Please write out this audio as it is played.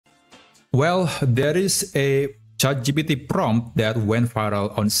Well, there is a ChatGPT prompt that went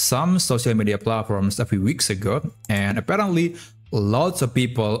viral on some social media platforms a few weeks ago, and apparently lots of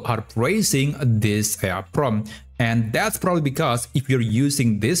people are praising this AI prompt. And that's probably because if you're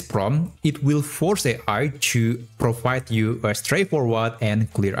using this prompt, it will force AI to provide you a straightforward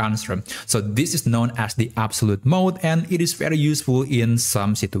and clear answer. So this is known as the absolute mode, and it is very useful in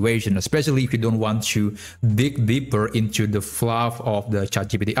some situations, especially if you don't want to dig deeper into the fluff of the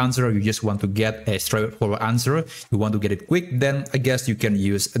ChatGPT answer. You just want to get a straightforward answer. You want to get it quick, then I guess you can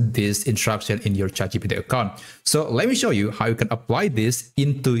use this instruction in your ChatGPT account. So let me show you how you can apply this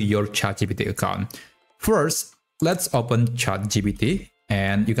into your ChatGPT account. First, let's open ChatGPT,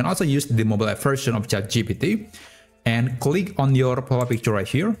 and you can also use the mobile app version of ChatGPT and click on your profile picture right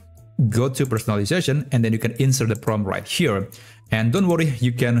here, go to personalization, and then you can insert the prompt right here. And don't worry,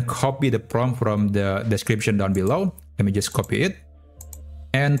 you can copy the prompt from the description down below. Let me just copy it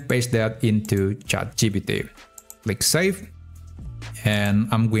and paste that into ChatGPT. Click save. And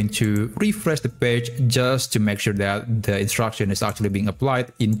I'm going to refresh the page just to make sure that the instruction is actually being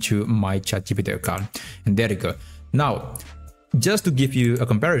applied into my ChatGPT account. And there you go. Now, just to give you a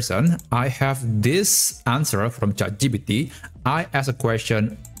comparison, I have this answer from ChatGPT. I asked a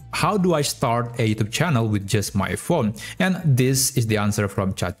question, how do I start a YouTube channel with just my phone? And this is the answer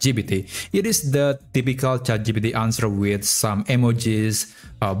from ChatGPT. It is the typical ChatGPT answer with some emojis,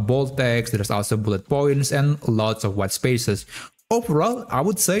 bold text, there's also bullet points, and lots of white spaces. Overall, I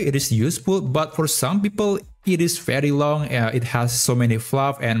would say it is useful, but for some people, it is very long. It has so many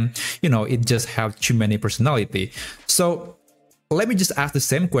fluff, and it just has too many personality. So let me just ask the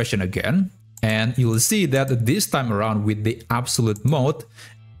same question again, and you will see that this time around with the absolute mode,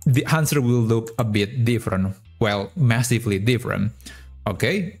 the answer will look a bit different. Well, massively different.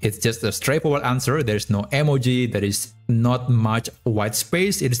 Okay, it's just a straightforward answer. There's no emoji, there is not much white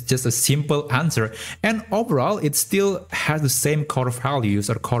space. It's just a simple answer, and overall it still has the same core values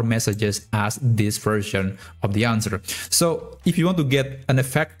or core messages as this version of the answer. So if you want to get an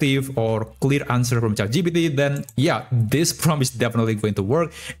effective or clear answer from ChatGPT, then yeah, this prompt is definitely going to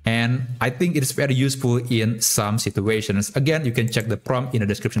work, and I think it is very useful in some situations. Again, you can check the prompt in the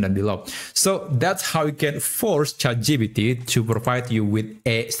description down below. So that's how you can force ChatGPT to provide you with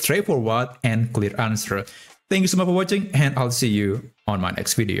a straightforward and clear answer. Thank you so much for watching, and I'll see you on my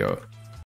next video.